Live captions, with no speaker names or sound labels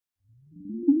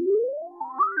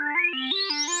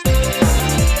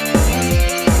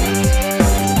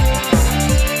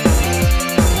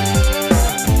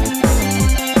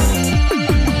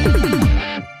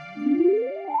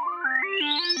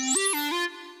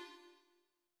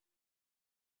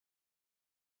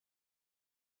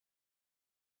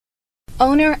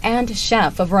Owner and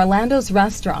chef of Orlando's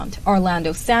restaurant,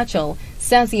 Orlando Satchel,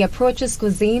 says he approaches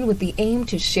cuisine with the aim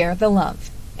to share the love.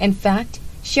 In fact,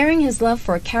 sharing his love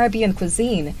for Caribbean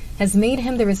cuisine has made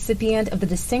him the recipient of the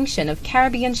distinction of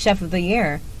Caribbean Chef of the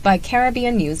Year by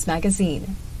Caribbean News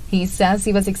magazine. He says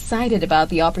he was excited about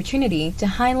the opportunity to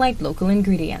highlight local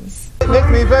ingredients. It makes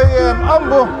me very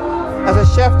humble as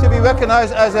a chef to be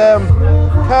recognized as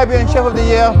Caribbean Chef of the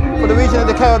Year for the region of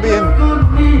the Caribbean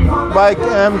by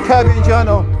Caribbean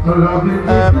Journal.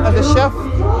 As a chef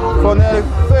for nearly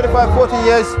 35-40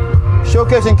 years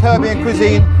showcasing Caribbean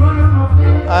cuisine,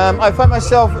 I find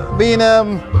myself being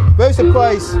very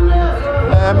surprised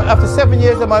after 7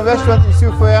 years of my restaurant in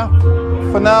Soufriere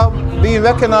for now being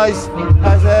recognized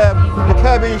as the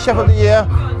Caribbean Chef of the Year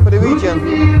for the region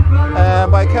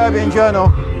by Caribbean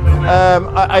Journal.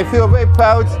 I feel very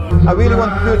proud. I really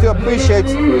want people to appreciate,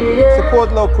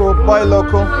 support local, buy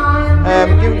local,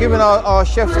 giving our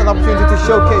chefs an opportunity to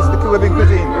showcase the Caribbean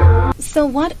cuisine. So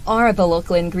what are the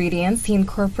local ingredients he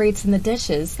incorporates in the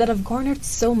dishes that have garnered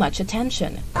so much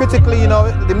attention? Critically,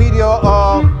 the media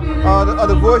are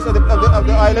the voice of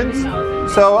the islands,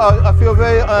 so I feel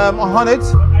very honored,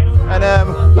 and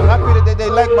I'm happy that they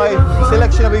like my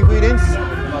selection of ingredients.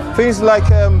 Things like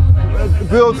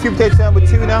grilled sweet potato with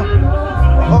tuna,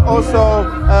 also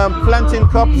plantain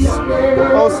cups,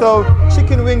 also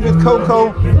chicken wings with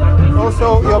cocoa,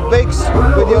 also your bakes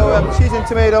with your cheese and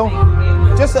tomato.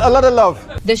 Just a lot of love.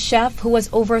 The chef, who has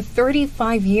over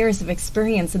 35 years of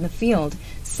experience in the field,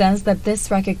 says that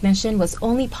this recognition was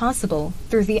only possible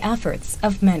through the efforts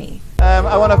of many.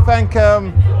 I want to thank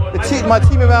my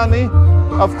team around me.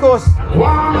 Of course,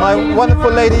 my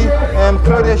wonderful lady,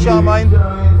 Claudia Charmaine,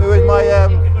 who is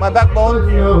my backbone.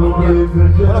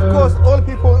 But of course, all the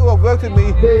people who have worked with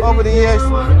me over the years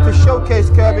to showcase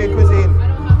Caribbean cuisine.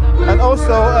 And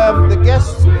also the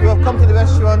guests who have come to the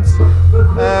restaurants,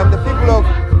 the people who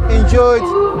have enjoyed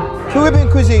Caribbean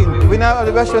cuisine. We now have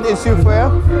the restaurant in Soufriere,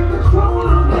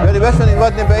 we have the restaurant in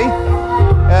Rodney Bay.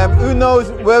 Who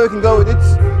knows where we can go with it?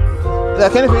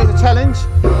 Like anything, it's a challenge,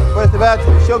 but it's about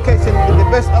showcasing the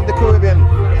best of the Caribbean.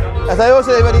 As I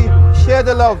also say, everybody, share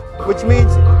the love, which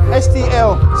means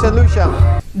STL, St.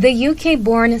 Lucia. The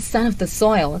UK-born son of the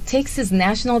soil takes his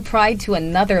national pride to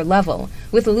another level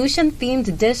with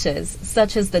Lucian-themed dishes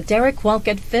such as the Derek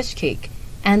Walcott fish cake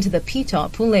and the pita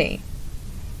poulet.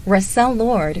 Russell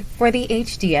Lord for the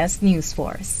HDS News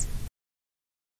Force.